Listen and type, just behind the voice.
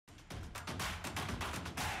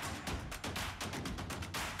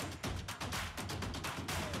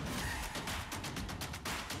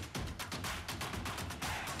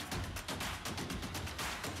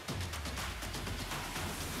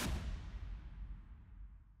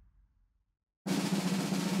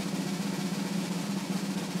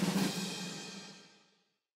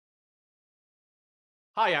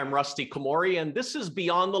Hi, I'm Rusty Komori, and this is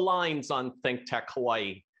Beyond the Lines on ThinkTech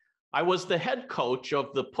Hawaii. I was the head coach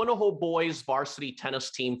of the Punahou boys varsity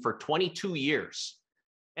tennis team for 22 years,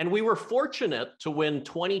 and we were fortunate to win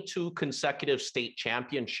 22 consecutive state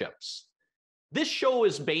championships. This show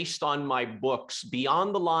is based on my books,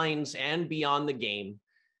 Beyond the Lines and Beyond the Game,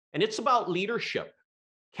 and it's about leadership,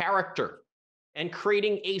 character, and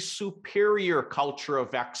creating a superior culture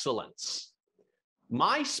of excellence.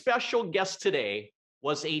 My special guest today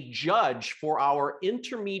was a judge for our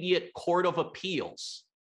Intermediate Court of Appeals,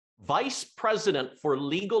 Vice President for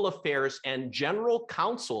Legal Affairs and General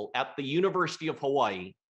Counsel at the University of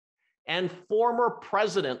Hawaii, and former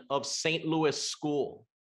President of St. Louis School.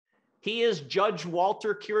 He is Judge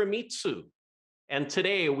Walter Kirimitsu, and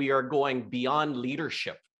today we are going beyond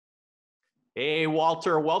leadership. Hey,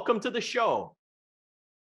 Walter, welcome to the show.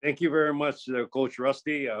 Thank you very much, Coach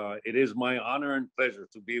Rusty. It is my honor and pleasure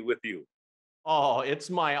to be with you. Oh,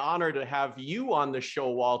 it's my honor to have you on the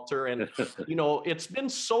show, Walter. And, you know, it's been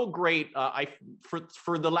so great.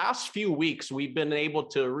 For the last few weeks, we've been able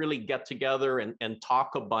to really get together and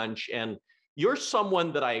talk a bunch. And you're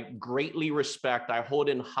someone that I greatly respect. I hold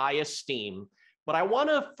in high esteem. But I want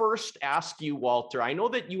to first ask you, Walter, I know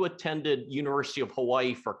that you attended University of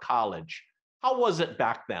Hawaii for college. How was it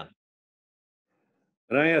back then?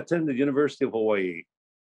 When I attended University of Hawaii,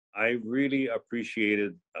 I really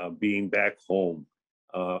appreciated being back home.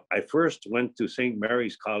 I first went to St.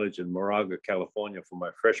 Mary's College in Moraga, California for my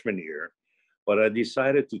freshman year, but I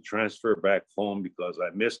decided to transfer back home because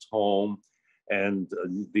I missed home, and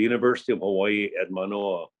the University of Hawaii at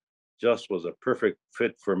Manoa just was a perfect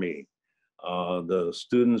fit for me. The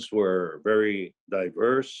students were very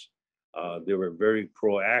diverse. They were very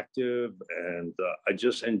proactive, and I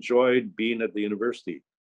just enjoyed being at the university.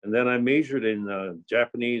 And then I majored in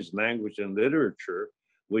Japanese language and literature,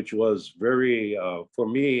 which was very, for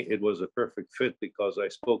me, it was a perfect fit because I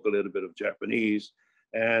spoke a little bit of Japanese.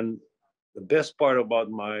 And the best part about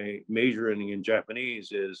my majoring in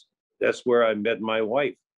Japanese is that's where I met my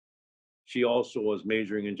wife. She also was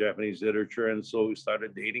majoring in Japanese literature, and so we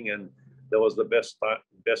started dating, and that was the best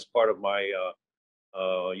part of my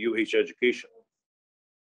UH education.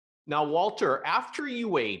 Now, Walter, after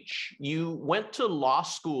UH, you went to law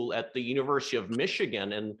school at the University of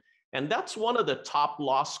Michigan, and that's one of the top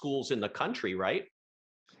law schools in the country, right?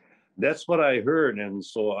 That's what I heard. And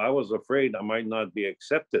so I was afraid I might not be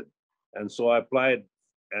accepted. And so I applied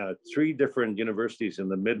at 3 different universities in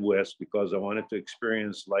the Midwest because I wanted to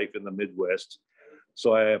experience life in the Midwest.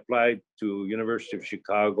 So I applied to University of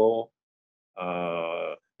Chicago,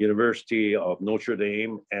 University of Notre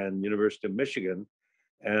Dame, and University of Michigan.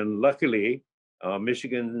 And luckily,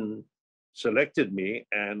 Michigan selected me,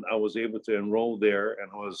 and I was able to enroll there,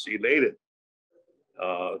 and I was elated.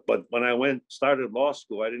 But when I started law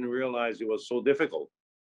school, I didn't realize it was so difficult.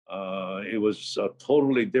 It was a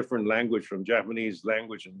totally different language from Japanese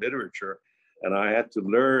language and literature, and I had to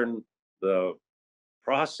learn the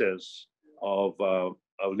process of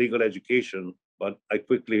legal education. But I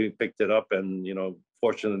quickly picked it up, and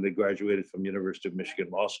fortunately graduated from University of Michigan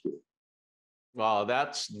Law School. Wow,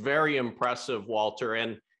 that's very impressive, Walter.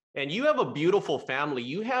 And you have a beautiful family.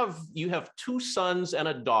 You have 2 sons and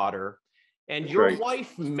a daughter. And That's your right.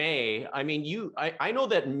 wife, May, I mean, I know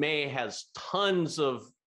that May has tons of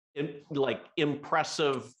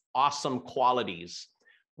impressive, awesome qualities.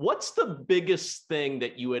 What's the biggest thing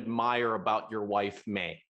that you admire about your wife,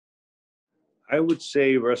 May? I would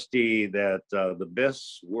say, Rusty, that the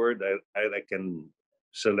best word I can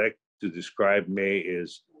select to describe May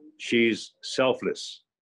is she's selfless.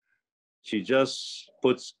 She just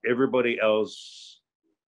puts everybody else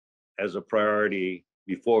as a priority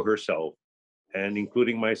before herself, and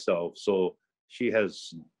including myself. So she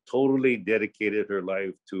has totally dedicated her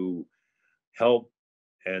life to help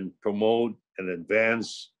and promote and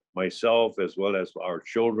advance myself as well as our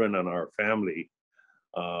children and our family.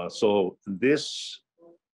 So this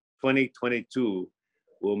 2022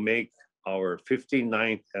 will make our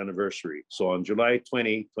 59th anniversary. So on July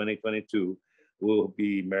 20, 2022, we'll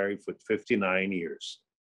be married for 59 years.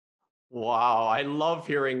 Wow, I love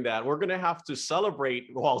hearing that. We're going to have to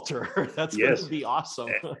celebrate, Walter. That's going to Yes. be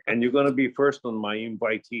awesome. And you're going to be first on my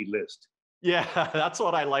invitee list. Yeah, that's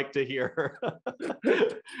what I like to hear.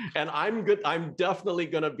 And I'm definitely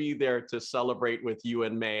going to be there to celebrate with you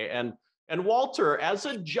and May. And Walter, as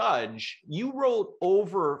a judge, you wrote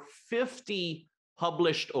over 50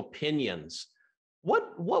 published opinions.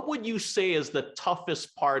 What would you say is the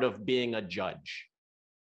toughest part of being a judge?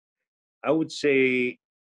 I would say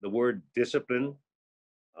the word discipline.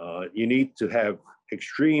 You need to have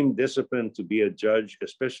extreme discipline to be a judge,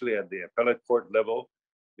 especially at the appellate court level,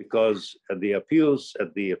 because at the appeals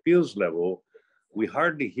level, we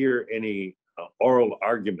hardly hear any oral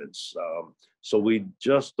arguments. So we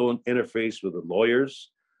just don't interface with the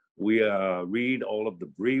lawyers. We read all of the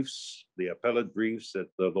briefs, the appellate briefs that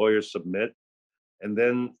the lawyers submit, and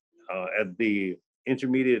then at the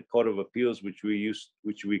Intermediate Court of Appeals, which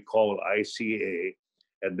we call ICA,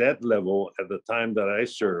 at that level, at the time that I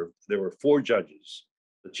served, there were 4 judges.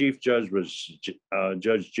 The chief judge was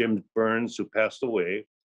Judge Jim Burns, who passed away,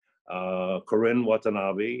 Corinne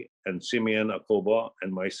Watanabe, and Simeon Akoba,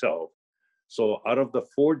 and myself. So out of the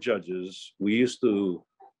 4 judges, we used to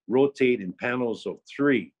rotate in panels of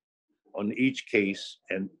 3 on each case,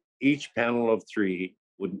 and each panel of 3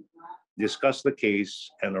 would discuss the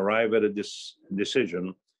case and arrive at a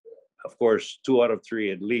decision. Of course, 2 out of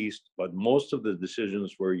 3 at least, but most of the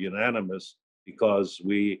decisions were unanimous because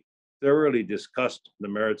we thoroughly discussed the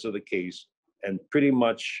merits of the case and pretty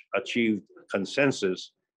much achieved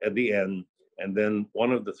consensus at the end. And then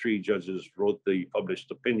one of the 3 judges wrote the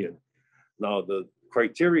published opinion. Now, the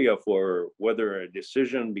criteria for whether a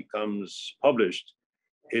decision becomes published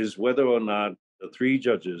is whether or not the 3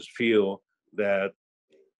 judges feel that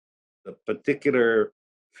the particular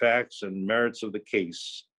facts and merits of the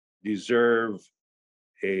case deserve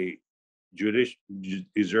to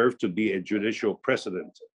be a judicial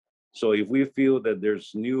precedent. So if we feel that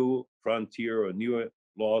there's new frontier or new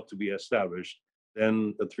law to be established,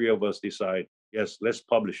 then the 3 of us decide, yes, let's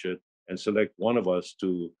publish it and select one of us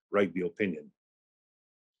to write the opinion.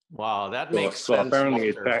 Wow, that makes sense. So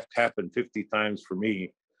apparently Walter. it happened 50 times for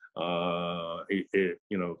me,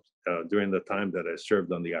 during the time that I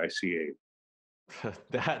served on the ICA.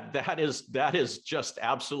 That is just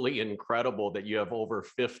absolutely incredible that you have over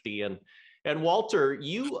 50. And Walter,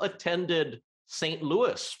 you attended St.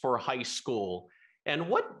 Louis for high school. And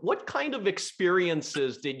what kind of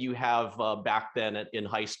experiences did you have back then in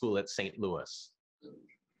high school at St. Louis?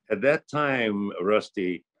 At that time,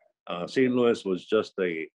 Rusty, St. Louis was just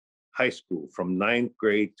a high school from 9th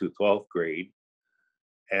grade to 12th grade.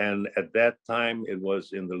 And at that time, it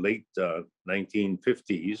was in the late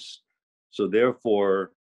 1950s. So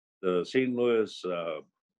therefore, the St. Louis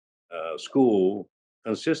school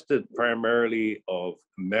consisted primarily of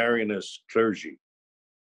Marianist clergy.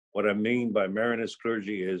 What I mean by Marianist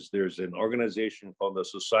clergy is there's an organization called the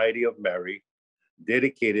Society of Mary,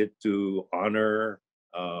 dedicated to honor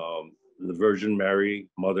the Virgin Mary,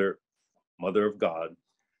 Mother of God.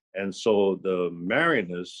 And so the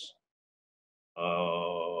Marianists,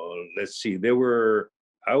 there were,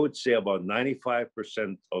 I would say, about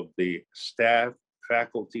 95% of the staff,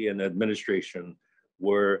 faculty, and administration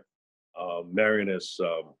were Marianist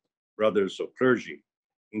brothers of clergy,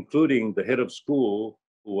 including the head of school,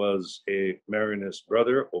 who was a Marianist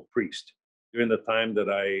brother or priest. During the time that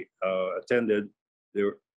I attended,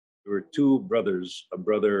 there were 2 brothers, a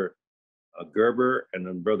brother Gerber and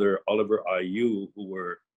a brother Oliver Ayu, who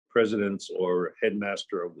were presidents or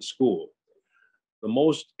headmaster of the school. The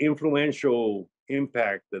most influential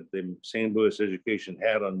impact that the St. Louis education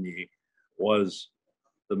had on me was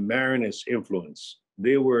the Marianist influence.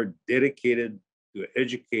 They were dedicated to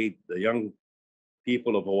educate the young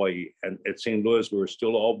people of Hawaii. And at St. Louis, we were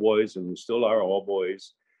still all boys, and we still are all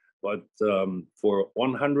boys. But for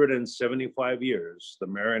 175 years, the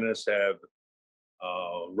Marianists have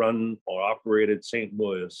run or operated St.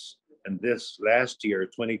 Louis. And this last year,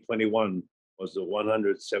 2021, was the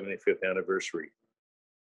 175th anniversary.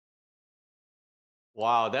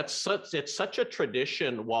 Wow, it's such a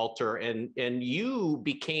tradition, Walter. And you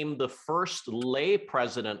became the first lay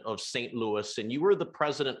president of St. Louis, and you were the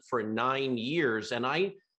president for 9 years. And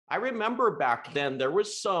I remember back then there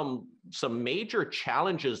was some major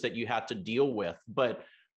challenges that you had to deal with. But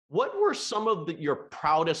what were some of your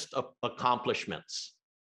proudest accomplishments?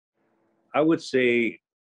 I would say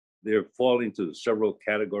they fall into several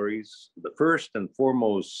categories. The first and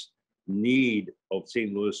foremost need of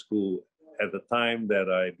St. Louis School at the time that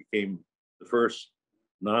I became the first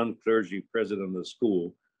non-clergy president of the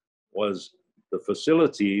school was the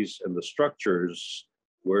facilities and the structures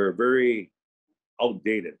were very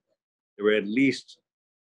outdated. They were at least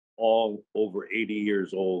all over 80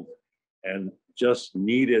 years old and just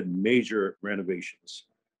needed major renovations.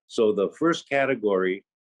 So the first category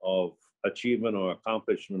of achievement or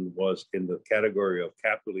accomplishment was in the category of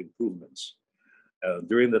capital improvements.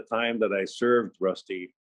 During the time that I served,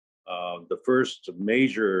 Rusty, the first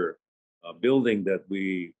major building that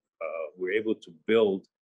we were able to build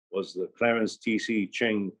was the Clarence T.C.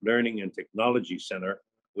 Cheng Learning and Technology Center,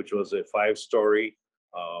 which was a 5-story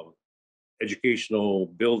educational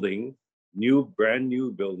building, brand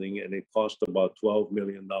new building, and it cost about $12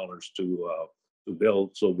 million to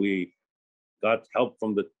build. So we got help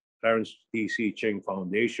from the Clarence T.C. Ching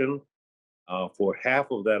Foundation for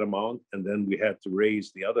half of that amount. And then we had to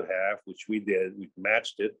raise the other half, which we did. We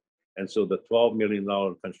matched it. And so the $12 million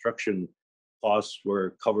construction costs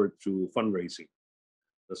were covered through fundraising.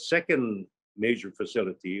 The second major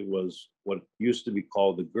facility was what used to be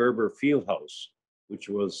called the Gerber Fieldhouse, which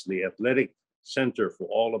was the athletic center for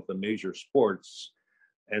all of the major sports.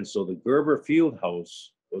 And so the Gerber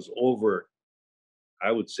Fieldhouse was over,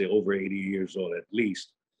 I would say over 80 years old at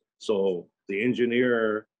least. So the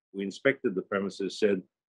engineer who inspected the premises said,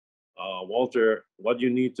 Walter, what you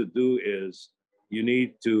need to do is you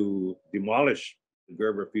need to demolish the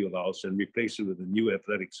Gerber Fieldhouse and replace it with a new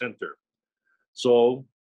athletic center. So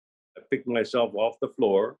I picked myself off the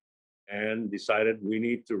floor and decided we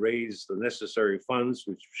need to raise the necessary funds,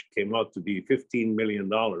 which came out to be $15 million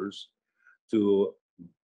to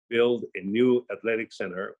build a new athletic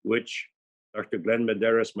center, which Dr. Glenn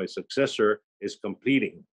Medeiros, my successor, is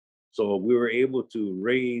completing. So we were able to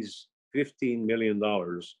raise $15 million,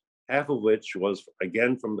 half of which was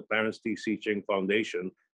again from the Clarence T.C. Ching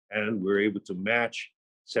Foundation, and we were able to match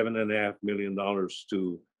 $7.5 million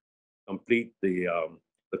to complete the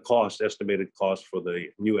estimated cost for the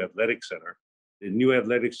new athletic center. The new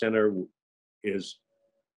athletic center is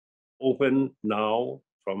open now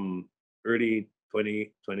from early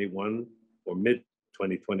 2021 or mid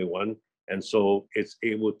 2021. And so it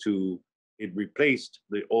replaced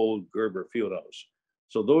the old Gerber Fieldhouse.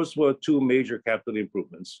 So those were two major capital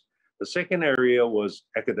improvements. The second area was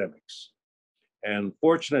academics. And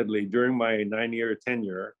fortunately, during my 9-year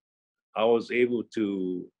tenure, I was able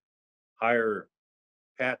to hire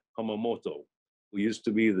Pat Hamamoto, who used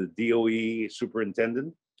to be the DOE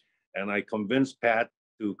superintendent. And I convinced Pat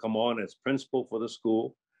to come on as principal for the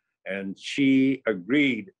school. And she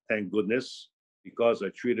agreed, thank goodness, because I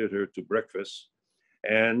treated her to breakfast.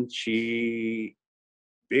 And she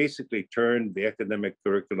basically turned the academic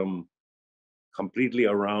curriculum completely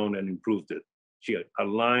around and improved it. She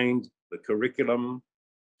aligned the curriculum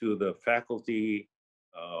to the faculty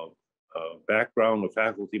background of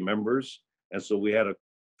faculty members. And so we had a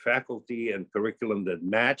faculty and curriculum that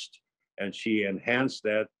matched, and she enhanced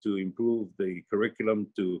that to improve the curriculum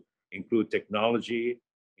to include technology,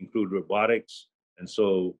 include robotics. And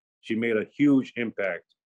so she made a huge impact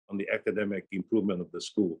on the academic improvement of the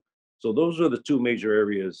school. So those are the two major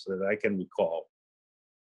areas that I can recall.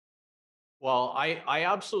 Well, I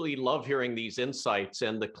absolutely love hearing these insights,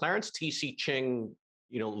 and the Clarence T.C. Ching,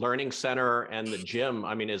 Learning Center and the gym,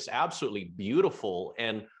 I mean, is absolutely beautiful.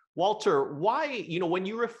 And Walter, why, when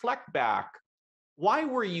you reflect back, why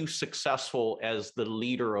were you successful as the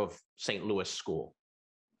leader of St. Louis School?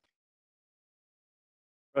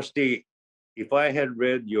 Rusty, if I had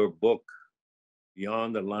read your book,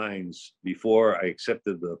 Beyond the Lines, before I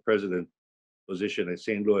accepted the president position at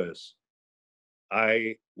St. Louis,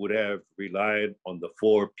 I would have relied on the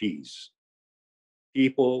 4 Ps: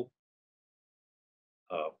 people,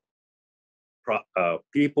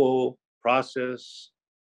 process,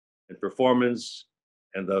 and performance.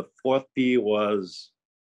 And the 4th P was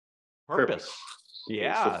purpose.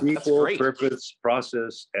 Yeah, so people, that's great. Purpose,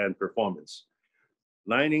 process, and performance.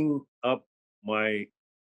 Lining up my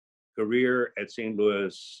career at St.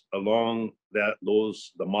 Louis along the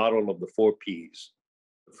model of the 4 Ps.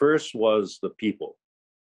 The first was the people.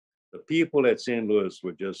 The people at St. Louis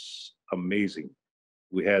were just amazing.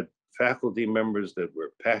 We had faculty members that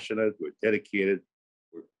were passionate, were dedicated,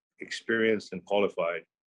 were experienced and qualified.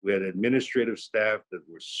 We had administrative staff that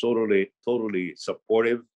were totally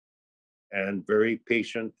supportive and very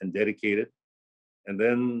patient and dedicated. And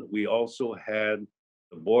then we also had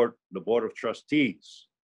the board of trustees,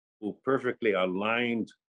 who perfectly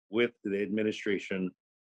aligned with the administration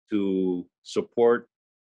to support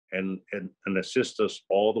and assist us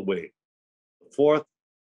all the way. The 4th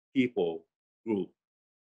people group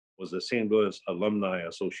was the St. Louis Alumni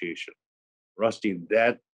Association. Rusty,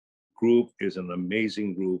 that group is an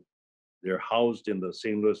amazing group. They're housed in the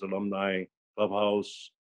St. Louis Alumni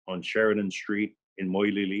Clubhouse on Sheridan Street in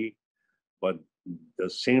Moilili. But the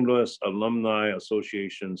St. Louis Alumni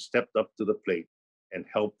Association stepped up to the plate and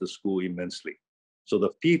helped the school immensely. So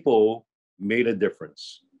the people made a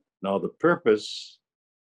difference. Now the purpose,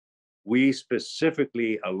 we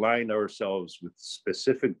specifically aligned ourselves with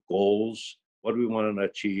specific goals, what we want to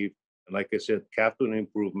achieve. And like I said, capital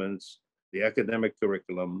improvements, the academic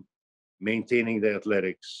curriculum, maintaining the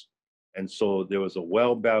athletics. And so there was a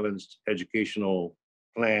well-balanced educational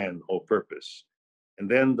plan or purpose. And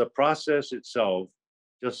then the process itself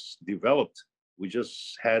just developed. We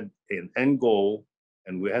just had an end goal,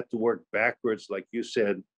 and we had to work backwards, like you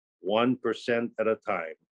said, 1% at a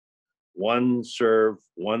time, one serve,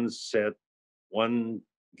 one set, one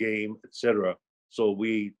game, etc. So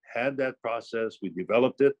we had that process, we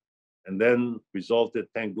developed it, and then resulted,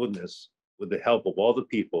 thank goodness, with the help of all the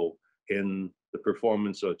people in the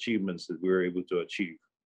performance or achievements that we were able to achieve.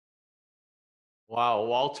 Wow,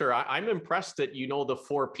 Walter, I'm impressed that you know the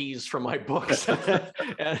 4 Ps from my books.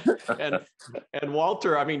 and, and and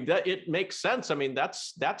Walter, I mean, that it makes sense. I mean,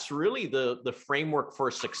 that's really the framework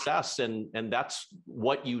for success, and that's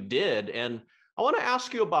what you did. And I want to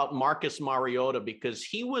ask you about Marcus Mariota, because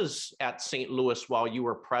he was at St. Louis while you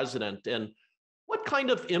were president. And what kind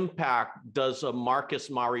of impact does a Marcus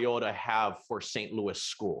Mariota have for St. Louis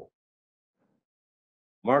school?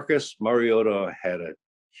 Marcus Mariota had a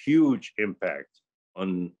huge impact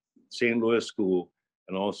on St. Louis school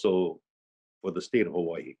and also for the state of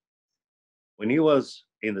Hawaii. When he was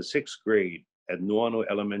in the 6th grade at Nuano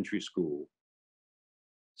Elementary School,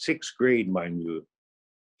 6th grade, mind you,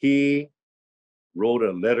 he wrote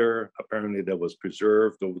a letter apparently that was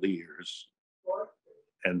preserved over the years.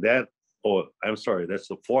 And that, oh, I'm sorry, that's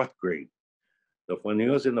the 4th grade. So when he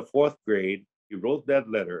was in the 4th grade, he wrote that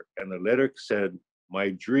letter, and the letter said,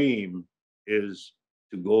 "My dream is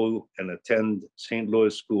to go and attend St.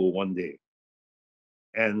 Louis school one day."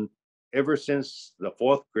 And ever since the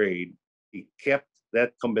 4th grade, he kept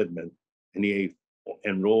that commitment, and he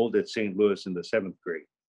enrolled at St. Louis in the 7th grade.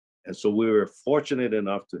 And so we were fortunate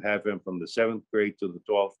enough to have him from the 7th grade to the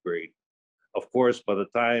 12th grade. Of course, by the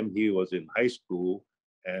time he was in high school,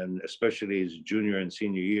 and especially his junior and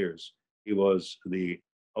senior years, he was the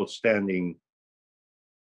outstanding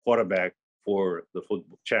quarterback for the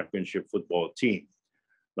championship football team.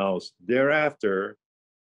 Now, thereafter,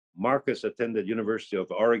 Marcus attended University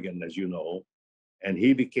of Oregon, as you know, and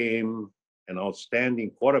he became an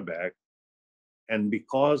outstanding quarterback. And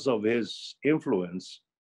because of his influence,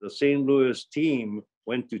 the St. Louis team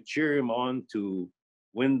went to cheer him on to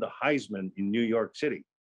win the Heisman in New York City.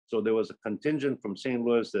 So there was a contingent from St.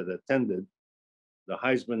 Louis that attended the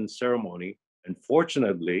Heisman ceremony. And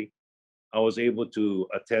fortunately, I was able to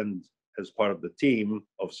attend as part of the team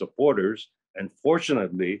of supporters. And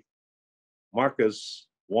fortunately, Marcus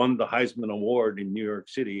won the Heisman Award in New York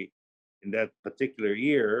City in that particular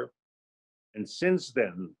year. And since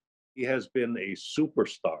then, he has been a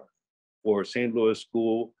superstar for St. Louis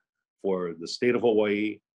School, for the state of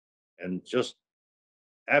Hawaii, and just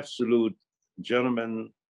absolute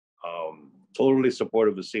gentleman, totally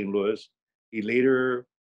supportive of St. Louis. He later,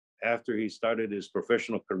 after he started his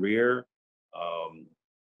professional career,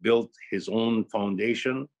 built his own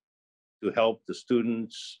foundation to help the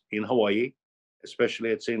students in Hawaii,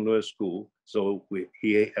 especially at St. Louis School. So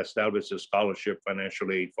he established a scholarship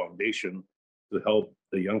financial aid foundation to help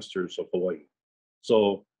the youngsters of Hawaii.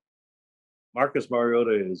 So Marcus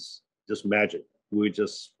Mariota is just magic. We're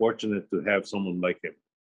just fortunate to have someone like him.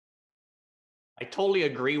 I totally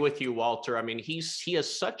agree with you, Walter. I mean, he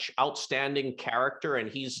has such outstanding character, and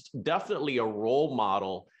he's definitely a role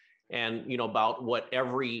model, and about what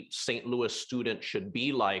every St. Louis student should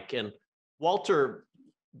be like. And Walter,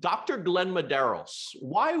 Dr. Glenn Medeiros,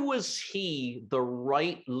 why was he the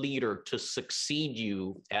right leader to succeed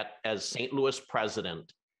you as St. Louis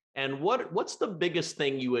president? And what's the biggest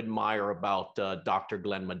thing you admire about Dr.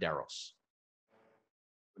 Glenn Medeiros?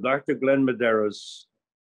 Dr. Glenn Medeiros,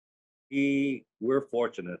 we're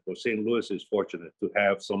fortunate, or St. Louis is fortunate to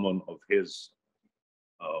have someone of his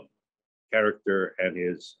character and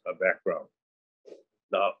his background.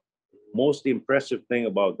 The most impressive thing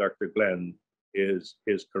about Dr. Glenn is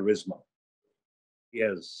his charisma. He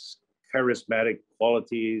has charismatic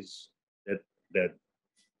qualities that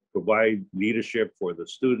provide leadership for the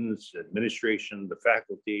students, administration, the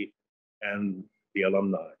faculty, and the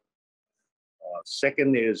alumni.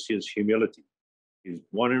 Second is his humility. He's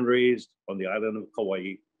born and raised on the island of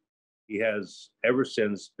Kauai. He has ever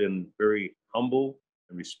since been very humble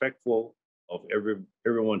and respectful of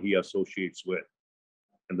everyone he associates with.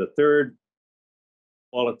 And the third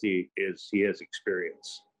quality is he has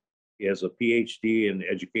experience. He has a PhD in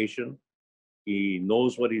education. He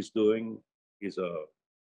knows what he's doing. He's a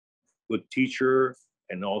good teacher,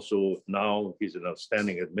 and also now he's an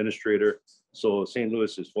outstanding administrator. So St.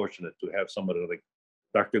 Louis is fortunate to have somebody like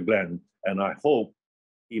Dr. Glenn, and I hope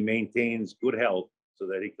he maintains good health so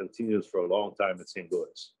that he continues for a long time at St.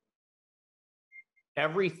 Louis.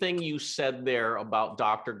 Everything you said there about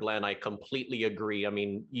Dr. Glenn, I completely agree. I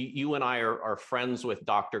mean, you and I are friends with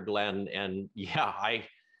Dr. Glenn, and yeah,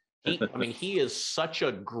 he is such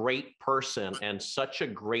a great person and such a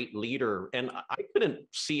great leader. And I couldn't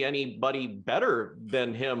see anybody better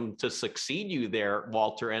than him to succeed you there,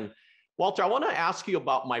 Walter. And Walter, I want to ask you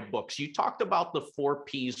about my books. You talked about the 4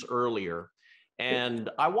 Ps earlier, and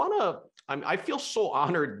I feel so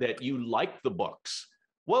honored that you like the books.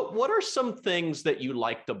 What are some things that you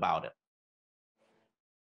liked about it?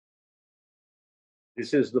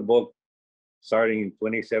 This is the book starting in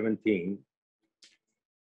 2017,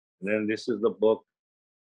 and then this is the book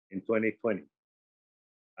in 2020.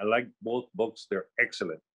 I like both books, they're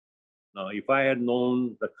excellent. Now, if I had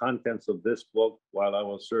known the contents of this book while I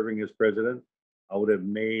was serving as president, I would have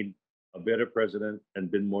made a better president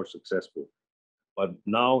and been more successful. But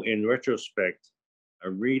now, in retrospect,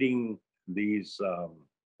 reading these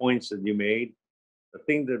points that you made, the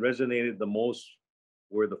thing that resonated the most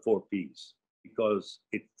were the 4 Ps, because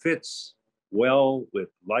it fits well with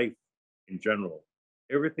life in general.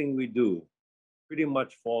 Everything we do pretty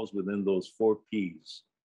much falls within those 4 Ps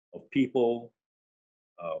of people,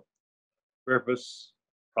 purpose,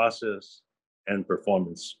 process, and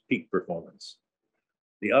performance, peak performance.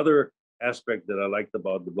 The other aspect that I liked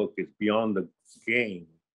about the book is beyond the game.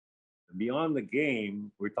 Beyond the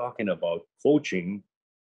game, we're talking about coaching,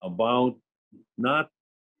 about not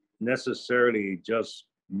necessarily just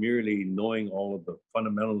merely knowing all of the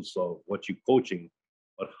fundamentals of what you're coaching,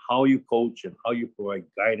 but how you coach and how you provide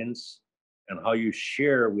guidance and how you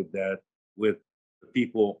share with that with the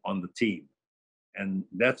people on the team. And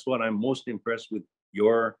that's what I'm most impressed with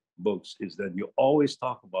your books, is that you always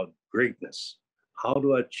talk about greatness, how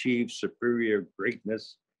to achieve superior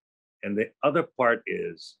greatness. And the other part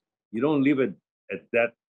is you don't leave it at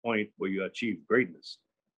that point where you achieve greatness.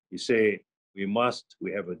 You say, we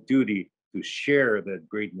have a duty to share that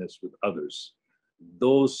greatness with others.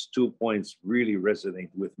 Those 2 points really resonate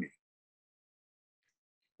with me.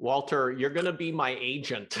 Walter, you're going to be my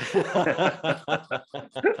agent.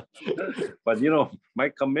 But my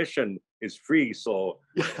commission is free, so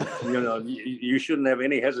you shouldn't have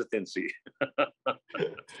any hesitancy.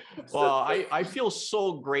 Well, I feel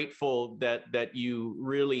so grateful that you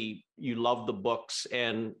love the books.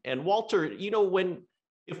 And Walter,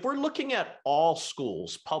 if we're looking at all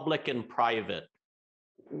schools, public and private,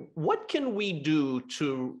 what can we do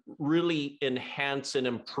to really enhance and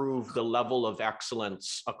improve the level of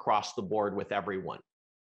excellence across the board with everyone?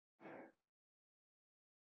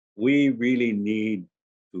 We really need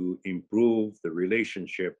to improve the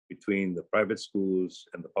relationship between the private schools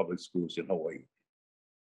and the public schools in Hawaii.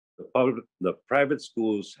 The private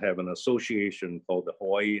schools have an association called the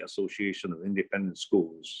Hawaii Association of Independent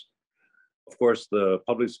Schools. Of course, the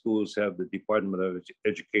public schools have the Department of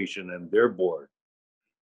Education and their board.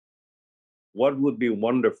 What would be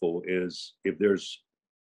wonderful is if there's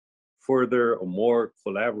further or more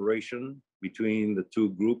collaboration between the two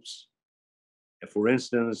groups. And for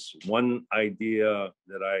instance, one idea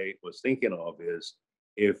that I was thinking of is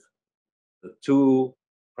if the two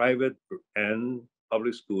private and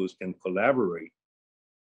public schools can collaborate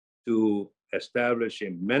to establish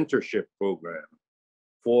a mentorship program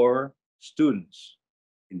for students.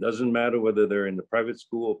 It doesn't matter whether they're in the private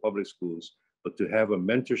school or public schools, but to have a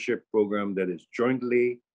mentorship program that is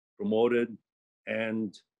jointly promoted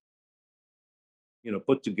and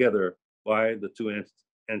put together by the two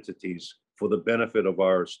entities for the benefit of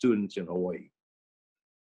our students in Hawaii.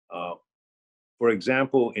 For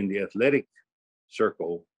example, in the athletic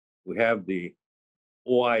circle, we have the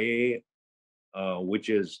OIA, which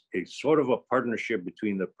is a sort of a partnership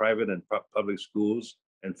between the private and public schools.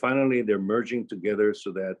 And finally, they're merging together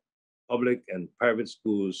so that public and private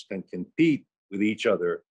schools can compete with each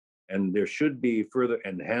other. And there should be further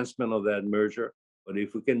enhancement of that merger. But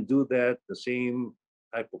if we can do that, the same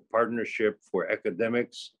type of partnership for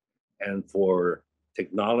academics and for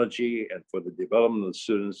technology and for the development of the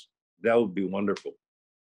students, that would be wonderful.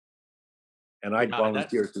 And I'd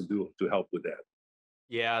volunteer to help with that.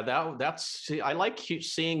 Yeah, I like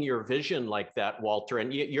seeing your vision like that, Walter.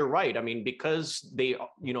 And you're right. I mean, because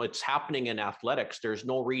it's happening in athletics, there's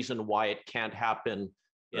no reason why it can't happen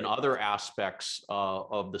in other aspects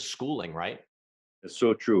of the schooling, right? It's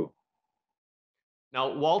so true.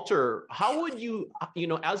 Now, Walter, how would you,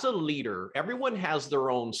 as a leader, everyone has their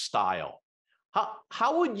own style.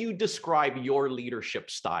 How would you describe your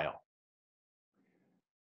leadership style?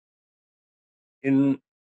 In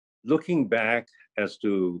looking back as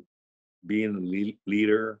to being a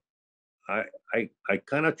leader, I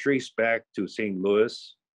kind of trace back to St.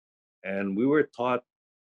 Louis, and we were taught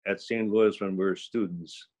at St. Louis when we were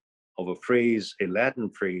students of a Latin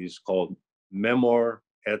phrase called memor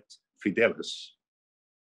et fidelis,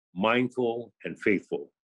 mindful and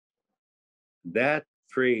faithful. That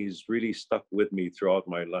phrase really stuck with me throughout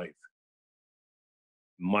my life.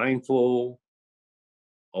 Mindful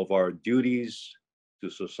of our duties to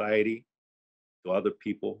society, to other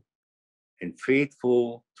people, and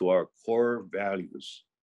faithful to our core values: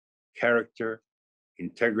 character,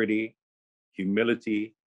 integrity,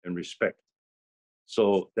 humility, and respect.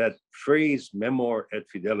 So that phrase, memor et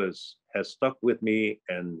fidelis, has stuck with me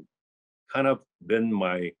and kind of been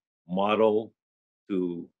my model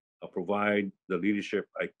to provide the leadership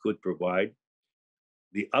I could provide.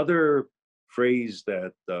 The other phrase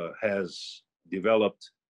that has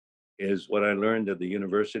developed is what I learned at the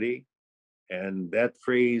university. And that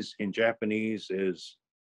phrase in Japanese is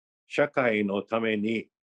shakai no tame ni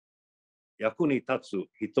yaku ni tatsu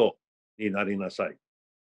hito ni narinasai,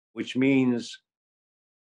 which means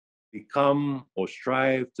become or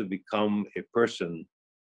strive to become a person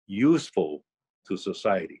useful to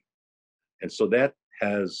society. And so that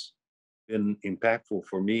has been impactful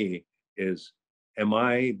for me is, am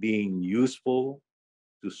I being useful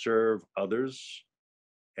to serve others?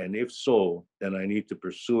 And if so, then I need to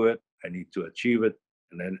pursue it, I need to achieve it,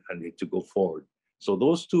 and then I need to go forward. So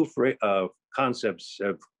those two concepts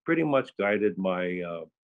have pretty much guided my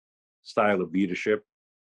style of leadership.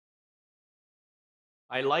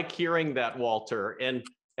 I like hearing that, Walter.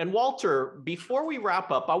 And Walter, before we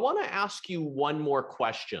wrap up, I want to ask you one more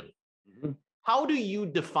question. Mm-hmm. How do you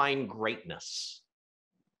define greatness?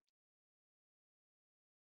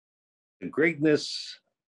 Greatness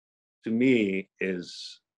to me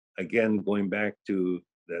is, again, going back to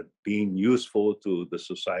that being useful to the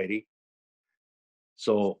society.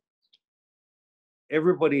 So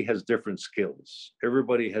everybody has different skills.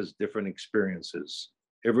 Everybody has different experiences.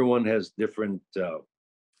 Everyone has different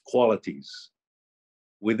qualities.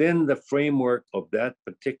 Within the framework of that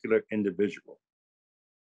particular individual,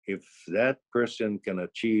 if that person can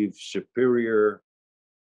achieve superior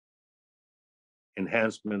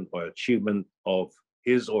enhancement or achievement of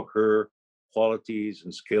his or her qualities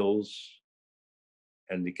and skills,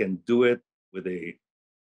 and they can do it with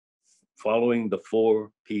following the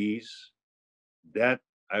 4 Ps, that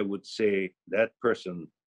I would say that person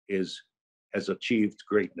has achieved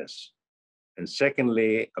greatness. And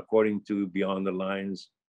secondly, according to Beyond the Lines,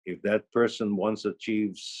 if that person once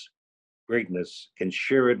achieves greatness, can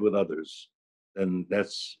share it with others, then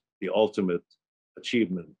that's the ultimate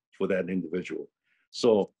achievement for that individual.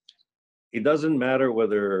 So it doesn't matter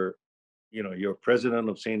whether you're president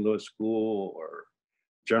of St. Louis School or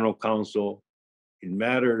general counsel. It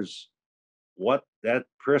matters what that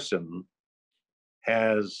person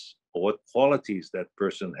has, or what qualities that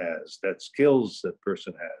person has, that skills that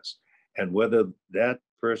person has, and whether that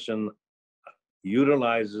person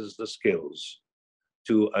utilizes the skills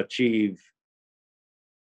to achieve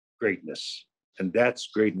greatness. And that's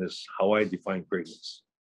greatness, how I define greatness.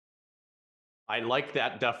 I like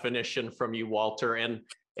that definition from you, Walter. And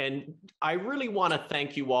I really want to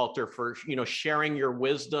thank you, Walter, for sharing your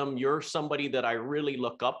wisdom. You're somebody that I really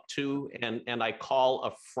look up to and I call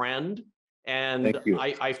a friend. And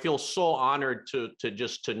I feel so honored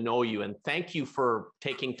to know you. And thank you for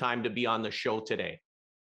taking time to be on the show today.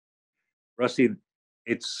 Rusty,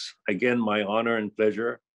 it's again my honor and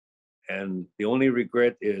pleasure. And the only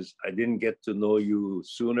regret is I didn't get to know you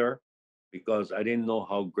sooner, because I didn't know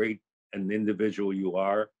how great an individual you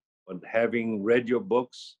are. But having read your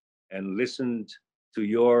books and listened to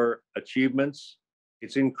your achievements,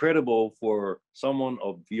 it's incredible for someone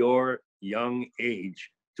of your young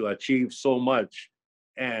age to achieve so much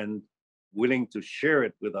and willing to share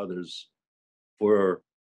it with others for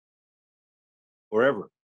forever.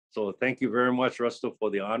 So thank you very much, Rusto, for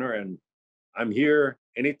the honor. And I'm here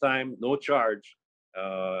anytime, no charge.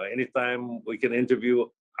 Anytime we can interview,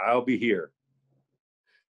 I'll be here.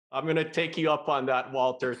 I'm going to take you up on that,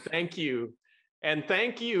 Walter. Thank you. And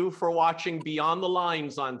thank you for watching Beyond the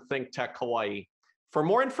Lines on ThinkTech Hawaii. For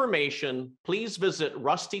more information, please visit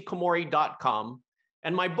rustykomori.com.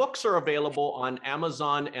 And my books are available on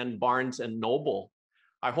Amazon and Barnes & Noble.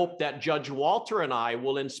 I hope that Judge Walter and I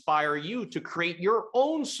will inspire you to create your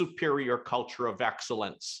own superior culture of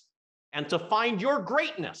excellence and to find your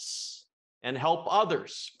greatness and help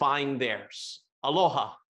others find theirs.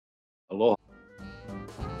 Aloha. Aloha.